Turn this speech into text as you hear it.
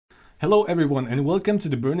Hello everyone and welcome to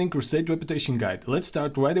the Burning Crusade Reputation Guide. Let's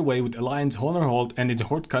start right away with Alliance Honorhold and its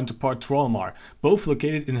Horde counterpart Thrallmar, both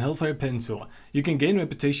located in Hellfire Peninsula. You can gain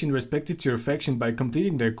reputation respective to your faction by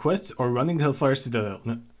completing their quests or running Hellfire Citadel.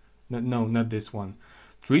 No, not this one.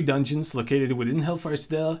 3 dungeons located within Hellfire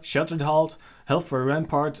Citadel, Shattered Halls, Hellfire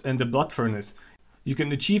Ramparts and the Blood Furnace. You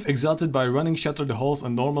can achieve Exalted by running Shattered Halls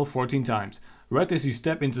on normal 14 times. Right as you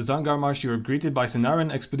step into Zangarmarsh, you are greeted by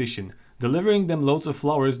Cenarion Expedition. Delivering them loads of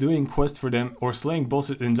flowers, doing quests for them, or slaying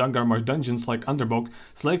bosses in Zangarmarsh dungeons like Underbog,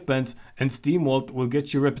 Slave Pens, and Steamwalt will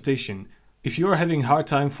get you reputation. If you are having a hard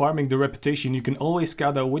time farming the reputation, you can always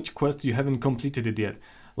scout out which quests you haven't completed it yet,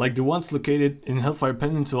 like the ones located in Hellfire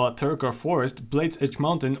Peninsula, Terrakar Forest, Blade's Edge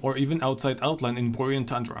Mountain, or even outside Outland in Borean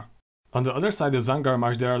Tundra. On the other side of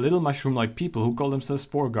Zangarmarsh there are little mushroom-like people who call themselves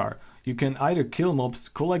Sporeggar. You can either kill mobs,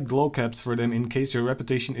 collect glow caps for them in case your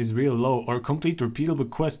reputation is real low, or complete repeatable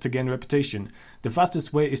quests to gain reputation. The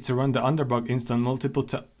fastest way is to run the Underbog instant multiple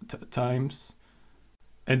times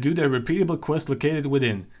and do their repeatable quest located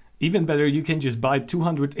within. Even better, you can just buy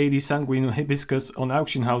 280 Sanguine Hibiscus on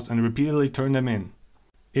Auction House and repeatedly turn them in.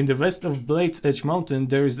 In the west of Blade's Edge Mountain,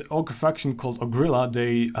 there is an ogre faction called Ogri'la.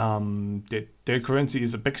 Their currency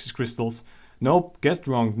is Apexis crystals. Nope, guessed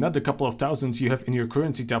wrong, not the couple of thousands you have in your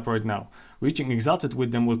currency tab right now. Reaching Exalted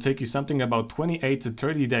with them will take you something about 28 to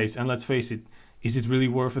 30 days, and let's face it, is it really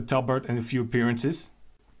worth a tabard and a few appearances?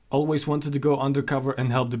 Always wanted to go undercover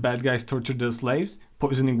and help the bad guys torture their slaves,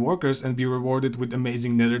 poisoning workers and be rewarded with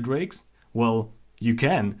amazing nether drakes? Well, you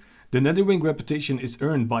can. The Netherwing reputation is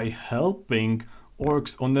earned by helping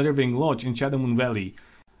orcs on Netherwing Lodge in Shadowmoon Valley.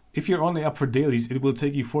 If you're only up for dailies, it will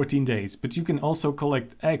take you 14 days, but you can also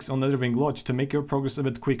collect eggs on Netherwing Lodge to make your progress a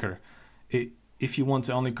bit quicker. If you want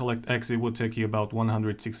to only collect eggs, it will take you about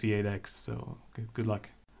 168 eggs, so good luck.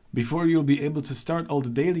 Before you'll be able to start all the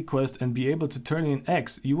daily quests and be able to turn in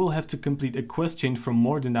eggs, you will have to complete a quest chain from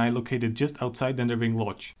Mordenai located just outside Netherwing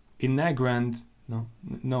Lodge. In Nagrand,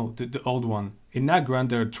 the old one. In Nagrand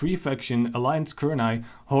there are 3 factions, Alliance Kurenai,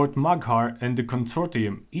 Horde Mag'mar and the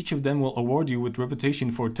Consortium. Each of them will award you with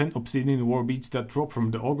reputation for 10 obsidian war beads that drop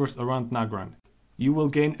from the ogres around Nagrand. You will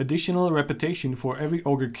gain additional reputation for every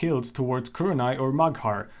ogre killed towards Kurenai or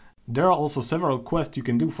Mag'mar. There are also several quests you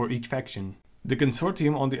can do for each faction. The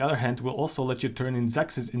Consortium on the other hand will also let you turn in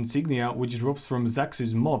Zax's insignia, which drops from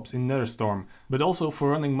Zax's mobs in Netherstorm, but also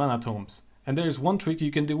for running mana tomes. And there is one trick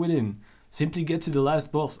you can do within. Simply get to the last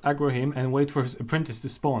boss, aggro him, and wait for his apprentice to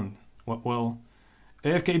spawn. Well,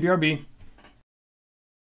 AFK BRB.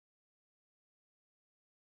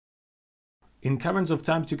 In Caverns of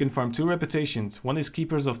Time you can farm 2 reputations. One is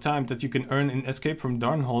Keepers of Time that you can earn in Escape from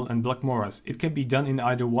Darnhole and Black Morass. It can be done in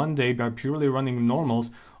either one day by purely running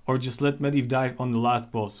normals, or just let Medivh dive on the last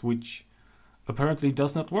boss, which apparently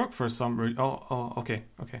does not work for some reason. Okay.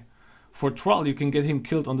 For Thrall, you can get him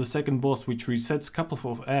killed on the second boss, which resets a couple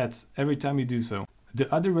of ads every time you do so.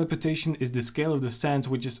 The other reputation is the Scale of the Sands,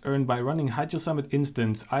 which is earned by running Hyjal Summit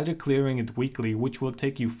instants, either clearing it weekly, which will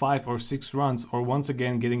take you 5 or 6 runs, or once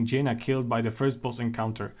again getting Jaina killed by the first boss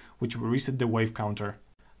encounter, which will reset the wave counter.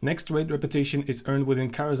 Next raid reputation is earned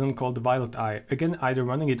within Karazhan called the Violet Eye. Again, either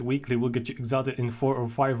running it weekly will get you exalted in 4 or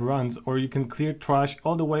 5 runs, or you can clear trash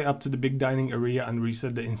all the way up to the big dining area and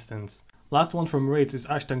reset the instance. Last one from raids is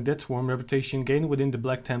Ashtongue Deathsworn reputation gained within the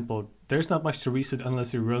Black Temple. There's not much to reset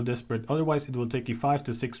unless you're real desperate, otherwise it will take you 5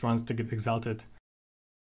 to 6 runs to get exalted.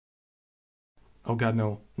 Oh god,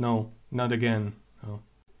 no, not again. Oh.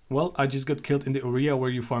 Well, I just got killed in the area where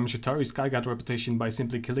you farm Sha'tari Skyguard reputation by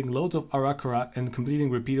simply killing loads of Arakara and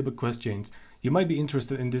completing repeatable quest chains. You might be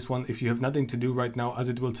interested in this one if you have nothing to do right now, as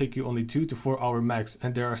it will take you only 2 to 4 hour max,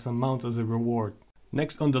 and there are some mounts as a reward.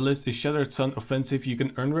 Next on the list is Shattered Sun Offensive. You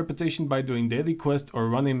can earn reputation by doing daily quests or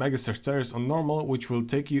running Magister Stairs on normal, which will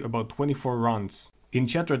take you about 24 runs. In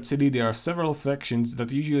Shattered City there are several factions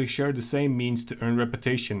that usually share the same means to earn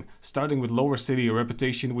reputation, starting with Lower City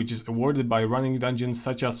reputation, which is awarded by running dungeons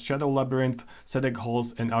such as Shadow Labyrinth, Sedek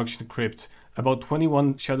Halls and Auction Crypt. About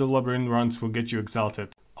 21 Shadow Labyrinth runs will get you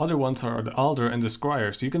exalted. Other ones are the Aldor and the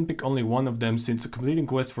Scryers. You can pick only one of them, since completing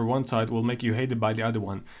quests for one side will make you hated by the other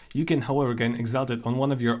one. You can however gain exalted on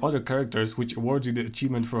one of your other characters, which awards you the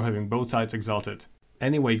achievement for having both sides exalted.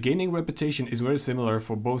 Anyway, gaining reputation is very similar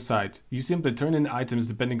for both sides. You simply turn in items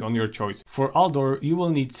depending on your choice. For Aldor, you will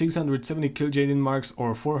need 670 Kil'jaeden marks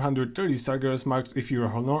or 430 Sargeras marks if you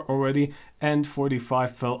are Honor already, and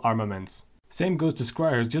 45 Fell armaments. Same goes to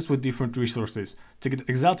Scryers, just with different resources. To get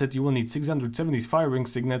exalted you will need 670 Fire Ring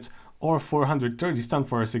Signets or 430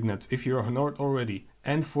 Stunfire Signets if you are Honored already,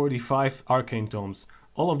 and 45 Arcane Tomes.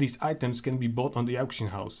 All of these items can be bought on the auction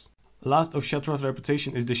house. Last of Sha'tar's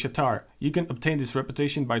reputation is the Sha'tar. You can obtain this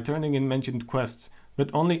reputation by turning in mentioned quests, but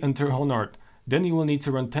only until Honored. Then you will need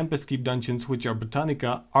to run Tempest Keep dungeons, which are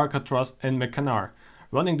Botanica, Arcatraz and Mekanar.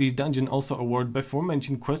 Running these dungeons also award before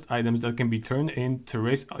mentioned quest items that can be turned in to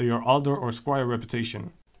raise your Aldor or Scryer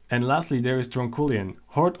reputation. And lastly, there is Tranquillien,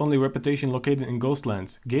 Horde only reputation located in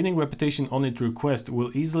Ghostlands. Gaining reputation only through quest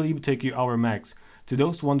will easily take you hour max. To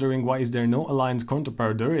those wondering why is there no Alliance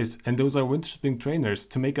counterpart, there is, and those are Winterspring trainers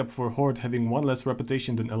to make up for Horde having one less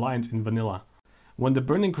reputation than Alliance in vanilla. When the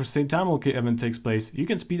Burning Crusade Time Walking event takes place, you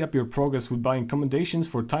can speed up your progress with buying commendations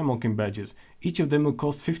for Time Walking badges. Each of them will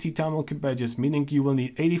cost 50 Time Walking badges, meaning you will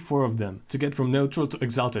need 84 of them to get from Neutral to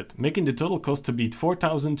Exalted, making the total cost to beat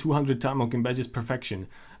 4,200 Time Walking badges per faction.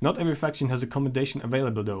 Not every faction has a commendation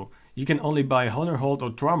available though. You can only buy Honorhold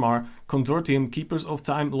or Thrallmar, Consortium, Keepers of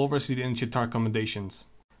Time, Lower City and Sha'tar commendations.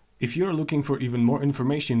 If you're looking for even more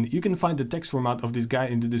information, you can find the text format of this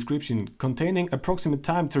guide in the description, containing approximate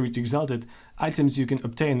time to reach Exalted, items you can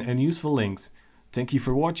obtain and useful links. Thank you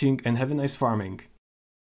for watching and have a nice farming.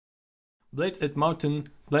 Blades at Mountain,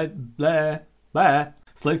 Blade, blah, blah,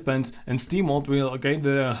 Slave Pens and Steamwalt will gain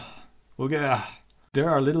the... There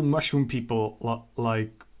are little mushroom people,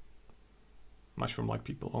 like... Mushroom-like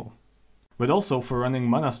people, oh. But also for running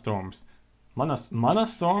Mana Storms. Mana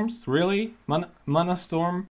Storms? Really? Mana Storm?